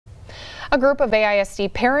A group of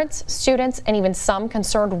AISD parents, students, and even some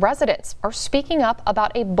concerned residents are speaking up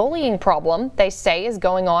about a bullying problem they say is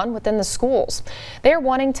going on within the schools. They are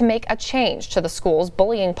wanting to make a change to the school's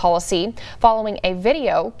bullying policy following a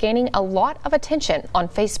video gaining a lot of attention on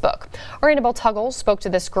Facebook. Our Annabelle Tuggle spoke to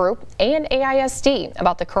this group and AISD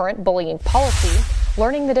about the current bullying policy,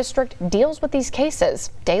 learning the district deals with these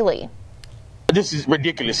cases daily. This is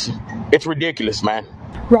ridiculous. It's ridiculous, man.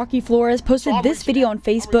 Rocky Flores posted this video on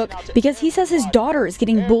Facebook because he says his daughter is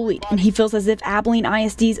getting bullied and he feels as if Abilene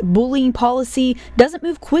ISD's bullying policy doesn't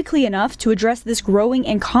move quickly enough to address this growing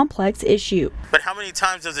and complex issue. But how many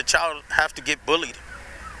times does a child have to get bullied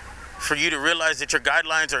for you to realize that your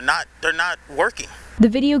guidelines are not working? The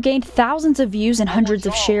video gained thousands of views and hundreds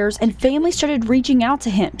of shares, and families started reaching out to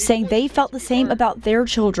him, saying they felt the same about their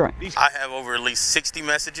children. I have over at least 60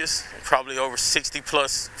 messages, probably over 60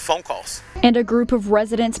 plus phone calls. And a group of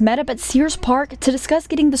residents met up at Sears Park to discuss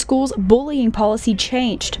getting the school's bullying policy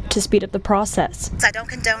changed to speed up the process. I don't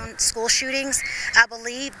condone school shootings. I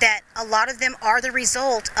believe that a lot of them are the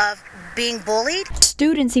result of being bullied.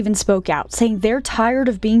 Students even spoke out, saying they're tired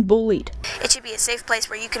of being bullied. It should be a safe place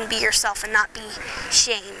where you can be yourself and not be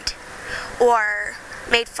shamed or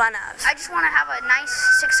made fun of. I just want to have a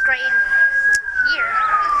nice 6th grade year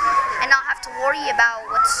and not have to worry about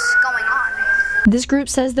what's going on. This group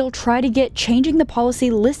says they'll try to get changing the policy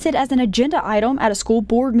listed as an agenda item at a school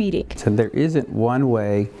board meeting. So there isn't one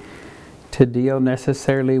way to deal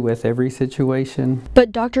necessarily with every situation.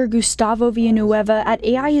 But Dr. Gustavo Villanueva at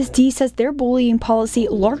AISD says their bullying policy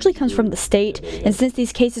largely comes from the state, and since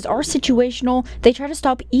these cases are situational, they try to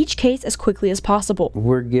stop each case as quickly as possible.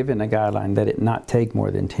 We're given a guideline that it not take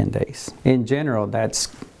more than 10 days. In general, it's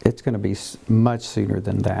going to be much sooner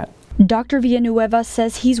than that. Dr. Villanueva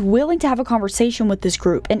says he's willing to have a conversation with this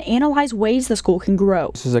group and analyze ways the school can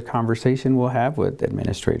grow. This is a conversation we'll have with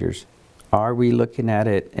administrators. Are we looking at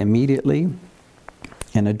it immediately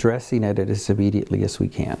and addressing it as immediately as we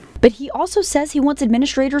can? But he also says he wants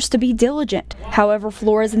administrators to be diligent. However,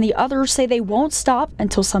 Flores and the others say they won't stop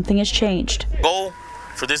until something is changed. The goal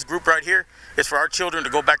for this group right here is for our children to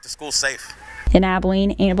go back to school safe. In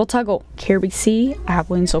Abilene, Annabelle Tuggle, KRBC,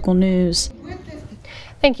 Abilene's local news.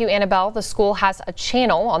 Thank you, Annabelle. The school has a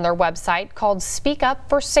channel on their website called Speak Up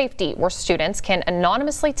for Safety, where students can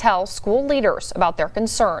anonymously tell school leaders about their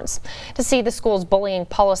concerns. To see the school's bullying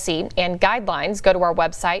policy and guidelines, go to our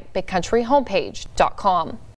website, bigcountryhomepage.com.